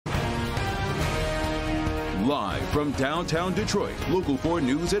Live from downtown Detroit, Local 4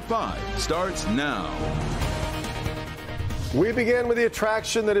 News at 5 starts now. We begin with the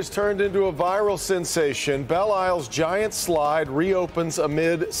attraction that has turned into a viral sensation. Belle Isle's giant slide reopens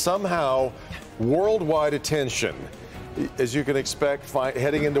amid somehow worldwide attention. As you can expect,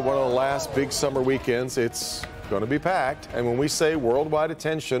 heading into one of the last big summer weekends, it's going to be packed. And when we say worldwide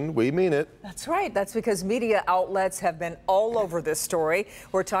attention, we mean it. That's right. That's because media outlets have been all over this story.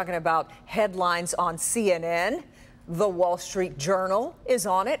 We're talking about headlines on CNN. The Wall Street Journal is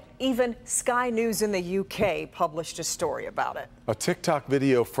on it. Even Sky News in the UK published a story about it. A TikTok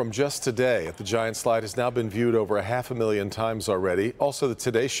video from just today at the giant slide has now been viewed over 500,000 times already. Also, the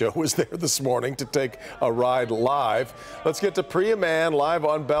Today Show was there this morning to take a ride live. Let's get to Priya Mann live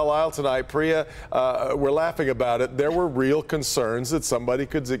on Belle Isle tonight. Priya, we're laughing about it. There were real concerns that somebody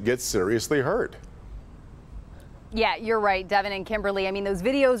could get seriously hurt. Yeah, you're right, Devin and Kimberly. I mean, those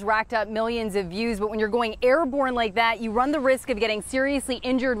videos racked up millions of views, but when you're going airborne like that, you run the risk of getting seriously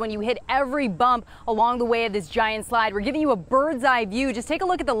injured when you hit every bump along the way of this giant slide. We're giving you a bird's eye view. Just take a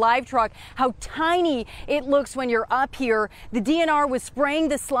look at the live truck, how tiny it looks when you're up here. The DNR was spraying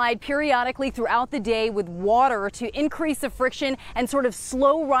the slide periodically throughout the day with water to increase the friction and sort of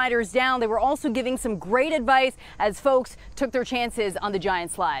slow riders down. They were also giving some great advice as folks took their chances on the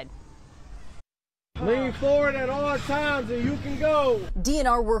giant slide. Lean forward at all times and you can go.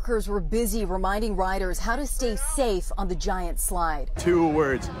 DNR workers were busy reminding riders how to stay safe on the giant slide. 2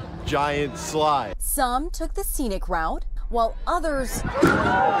 words, giant slide. Some took the scenic route, while others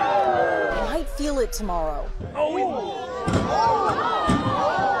might feel it tomorrow.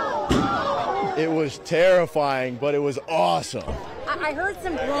 It was terrifying, but it was awesome. I heard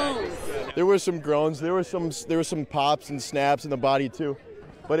some groans. There were some groans, there were some pops and snaps in the body too,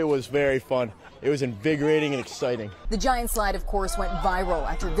 but it was very fun. It was invigorating and exciting. The giant slide, of course, went viral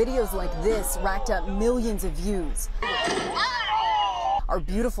after videos like this racked up millions of views. Our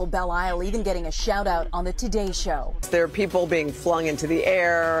beautiful Belle Isle even getting a shout out on the Today Show. There are people being flung into the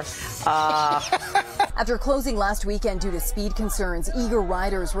air. After closing last weekend due to speed concerns, eager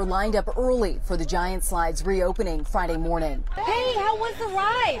riders were lined up early for the giant slide's reopening Friday morning. Hey, how was the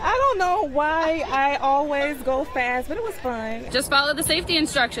ride? I don't know why I always go fast, but it was fun. Just follow the safety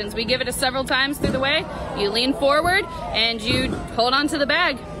instructions. We give it several times through the way. You lean forward and you hold on to the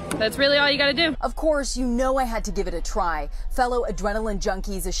bag. That's really all you got to do. Of course, you know I had to give it a try. Fellow adrenaline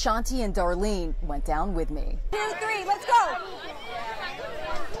junkies Ashanti and Darlene went down with me. 2, 3, let's go. Oh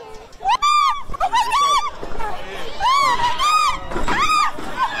my God!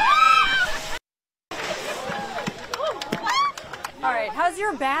 All right, how's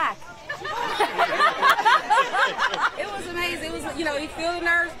your back? It was amazing. It was, you feel the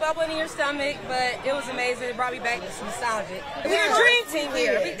nerves bubbling in your stomach, but it was amazing. It brought me back to nostalgic. We're a dream team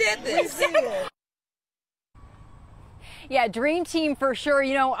here. We did this. Yeah, dream team for sure.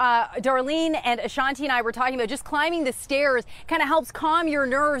 Darlene and Ashanti and I were talking about just climbing the stairs kind of helps calm your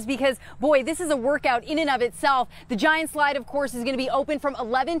nerves because, boy, this is a workout in and of itself. The giant slide, of course, is going to be open from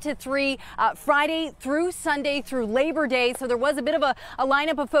 11 to 3 Friday through Sunday through Labor Day. So there was a bit of a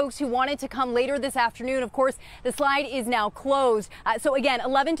lineup of folks who wanted to come later this afternoon. Of course, the slide is now closed. So again,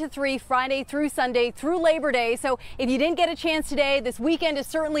 11 to 3 Friday through Sunday through Labor Day. So if you didn't get a chance today, this weekend is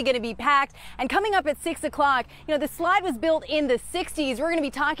certainly going to be packed. And coming up at 6 o'clock, the slide was built in the 60s. We're going to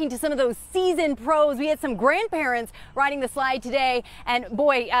be talking to some of those seasoned pros. We had some grandparents riding the slide today, and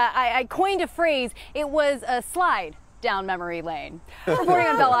boy, I coined a phrase. It was a slide down memory lane. Reporting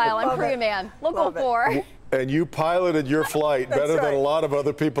on Belle Isle, I'm Priya Mann, Local 4. And you piloted your flight better than a lot of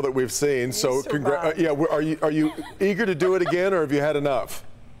other people that we've seen. So, are you eager to do it again, or have you had enough?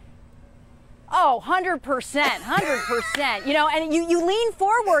 Oh, 100%, 100%. And you lean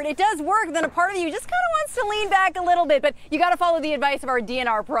forward. It does work. Then a part of you just kind of wants to lean back a little bit. But you got to follow the advice of our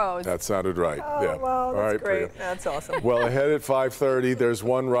DNR pros. That sounded right. Oh, yeah. Well, that's all right, great. Priya. That's awesome. Well, ahead at 5:30, there's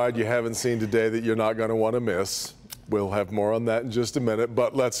one ride you haven't seen today that you're not going to want to miss. We'll have more on that in just a minute,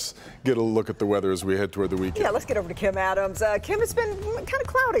 but let's get a look at the weather as we head toward the weekend. Yeah, let's get over to Kim Adams. Kim, it's been kind of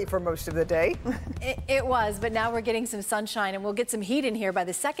cloudy for most of the day. It was, but now we're getting some sunshine, and we'll get some heat in here by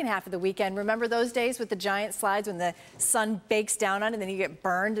the second half of the weekend. Remember those days with the giant slides when the sun bakes down on it and then you get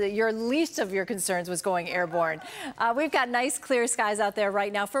burned? Your least of your concerns was going airborne. We've got nice clear skies out there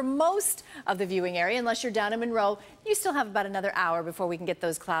right now for most of the viewing area. Unless you're down in Monroe, you still have about another hour before we can get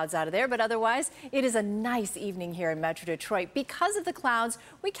those clouds out of there. But otherwise, it is a nice evening here in Metro Detroit. Because of the clouds,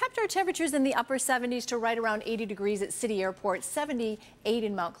 we kept our temperatures in the upper 70s to right around 80 degrees at City Airport, 78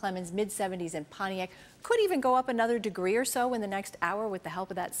 in Mount Clemens, mid-70s in Pontiac. Could even go up another degree or so in the next hour with the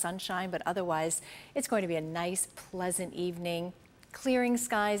help of that sunshine, but otherwise, it's going to be a nice, pleasant evening. clearing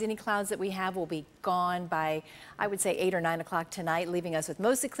skies. Any clouds that we have will be gone by, I would say, 8 or 9 o'clock tonight, leaving us with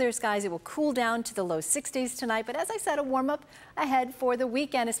mostly clear skies. It will cool down to the low 60s tonight. But as I said, a warm up ahead for the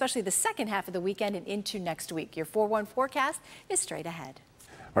weekend, especially the second half of the weekend and into next week. Your 4-1 forecast is straight ahead.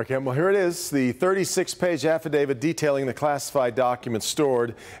 All right, Cam, well, here it is, the 36-page affidavit detailing the classified documents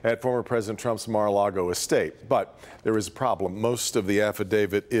stored at former President Trump's Mar-a-Lago estate. But there is a problem. Most of the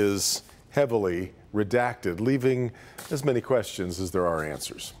affidavit is heavily redacted, leaving as many questions as there are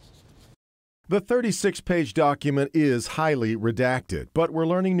answers. The 36-page document is highly redacted, but we're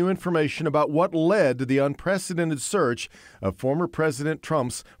learning new information about what led to the unprecedented search of former President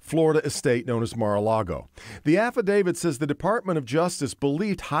Trump's Florida estate known as Mar-a-Lago. The affidavit says the Department of Justice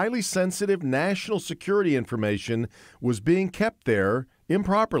believed highly sensitive national security information was being kept there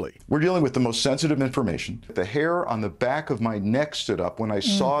improperly. We're dealing with the most sensitive information. The hair on the back of my neck stood up when I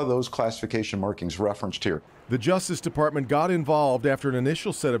saw those classification markings referenced here. The Justice Department got involved after an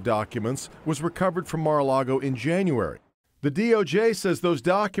initial set of documents was recovered from Mar-a-Lago in January. The DOJ says those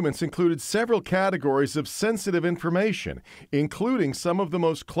documents included several categories of sensitive information, including some of the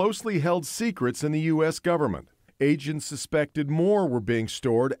most closely held secrets in the U.S. government. Agents suspected more were being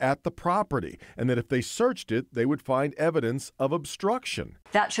stored at the property, and that if they searched it, they would find evidence of obstruction.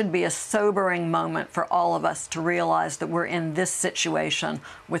 That should be a sobering moment for all of us to realize that we're in this situation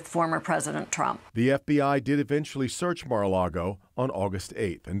with former President Trump. The FBI did eventually search Mar-a-Lago on August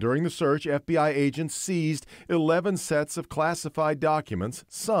 8th, and during the search, FBI agents seized 11 sets of classified documents,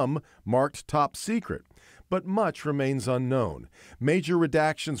 some marked top secret. But much remains unknown. Major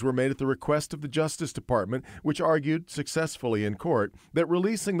redactions were made at the request of the Justice Department, which argued successfully in court that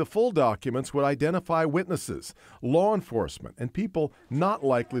releasing the full documents would identify witnesses, law enforcement, and people not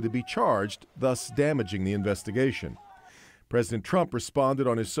likely to be charged, thus damaging the investigation. President Trump responded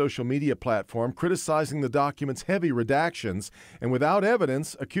on his social media platform criticizing the document's heavy redactions and without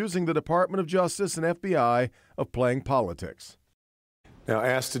evidence accusing the Department of Justice and FBI of playing politics. Now,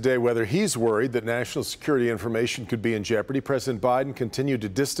 asked today whether he's worried that national security information could be in jeopardy, President Biden continued to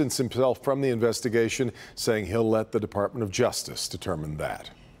distance himself from the investigation, saying he'll let the Department of Justice determine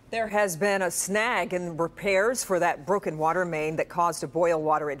that. There has been a snag in repairs for that broken water main that caused a boil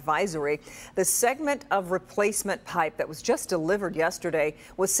water advisory. The segment of replacement pipe that was just delivered yesterday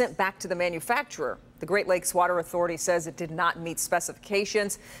was sent back to the manufacturer. The Great Lakes Water Authority says it did not meet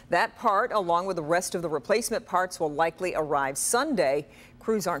specifications. That part, along with the rest of the replacement parts, will likely arrive Sunday.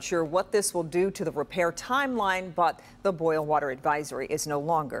 Crews aren't sure what this will do to the repair timeline, but the boil water advisory is no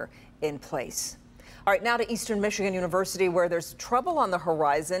longer in place. All right, now to Eastern Michigan University, where there's trouble on the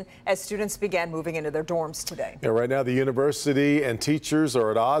horizon as students began moving into their dorms today. Yeah, right now the university and teachers are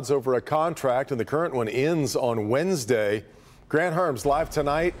at odds over a contract, and the current one ends on Wednesday. Grant Herms live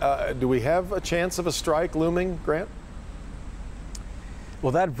tonight. Do we have a chance of a strike looming, Grant?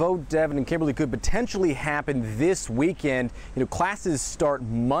 Well, that vote, Devin and Kimberly, could potentially happen this weekend. You know, classes start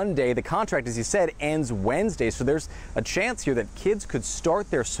Monday. The contract, as you said, ends Wednesday. So there's a chance here that kids could start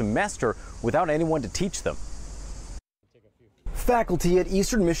their semester without anyone to teach them. Faculty at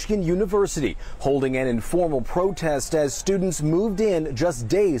Eastern Michigan University holding an informal protest as students moved in just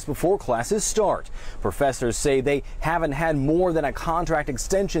days before classes start. Professors say they haven't had more than a contract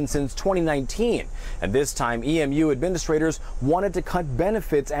extension since 2019. And this time, EMU administrators wanted to cut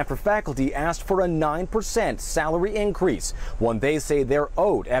benefits after faculty asked for a 9% salary increase, one they say they're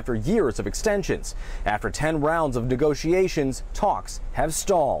owed after years of extensions. After 10 rounds of negotiations, talks have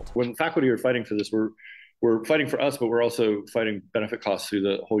stalled. When faculty are fighting for this, we're fighting for us, but we're also fighting benefit costs through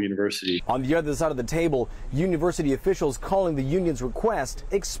the whole university. On the other side of the table, university officials calling the union's request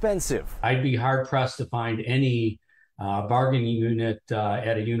expensive. I'd be hard-pressed to find any bargaining unit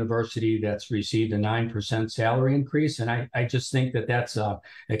at a university that's received a 9% salary increase, and I just think that that's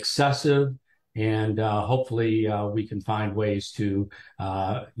excessive. And hopefully we can find ways to,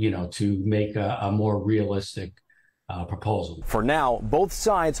 to make a more realistic proposal. For now, both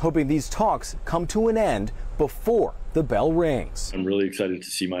sides hoping these talks come to an end before the bell rings. I'm really excited to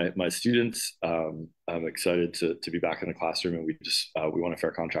see my students. I'm excited to be back in the classroom, and we want a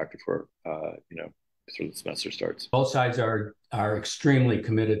fair contract before before the semester starts. Both sides are extremely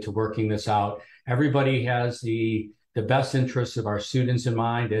committed to working this out. Everybody has the best interests of our students in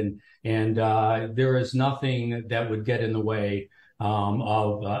mind, and there is nothing that would get in the way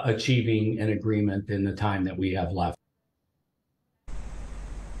of achieving an agreement in the time that we have left.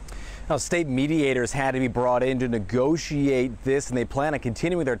 Now, state mediators had to be brought in to negotiate this, and they plan on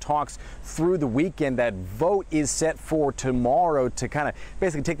continuing their talks through the weekend. That vote is set for tomorrow to kind of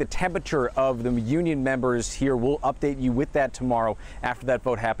basically take the temperature of the union members here. We'll update you with that tomorrow after that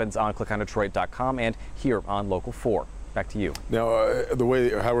vote happens on clickondetroit.com and here on Local 4. Back to you. Now, the way,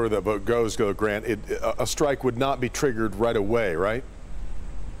 however the vote goes, Grant, a strike would not be triggered right away, right?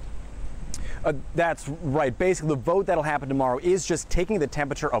 That's right. Basically, the vote that'll happen tomorrow is just taking the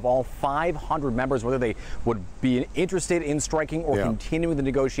temperature of all 500 members, whether they would be interested in striking or continuing the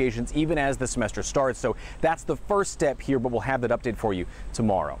negotiations even as the semester starts. So that's the first step here, but we'll have that update for you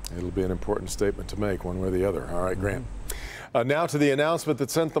tomorrow. It'll be an important statement to make one way or the other. All right, Grant. Now to the announcement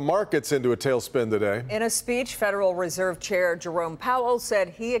that sent the markets into a tailspin today. In a speech, Federal Reserve Chair Jerome Powell said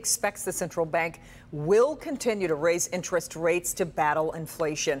he expects the central bank will continue to raise interest rates to battle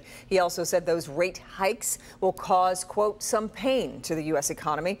inflation. He also said those rate hikes will cause, quote, some pain to the U.S.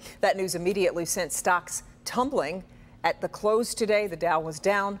 economy. That news immediately sent stocks tumbling. At the close today, the Dow was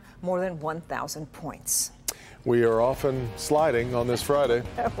down more than 1,000 points. We are often sliding on this Friday.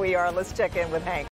 We are. Let's check in with Hank.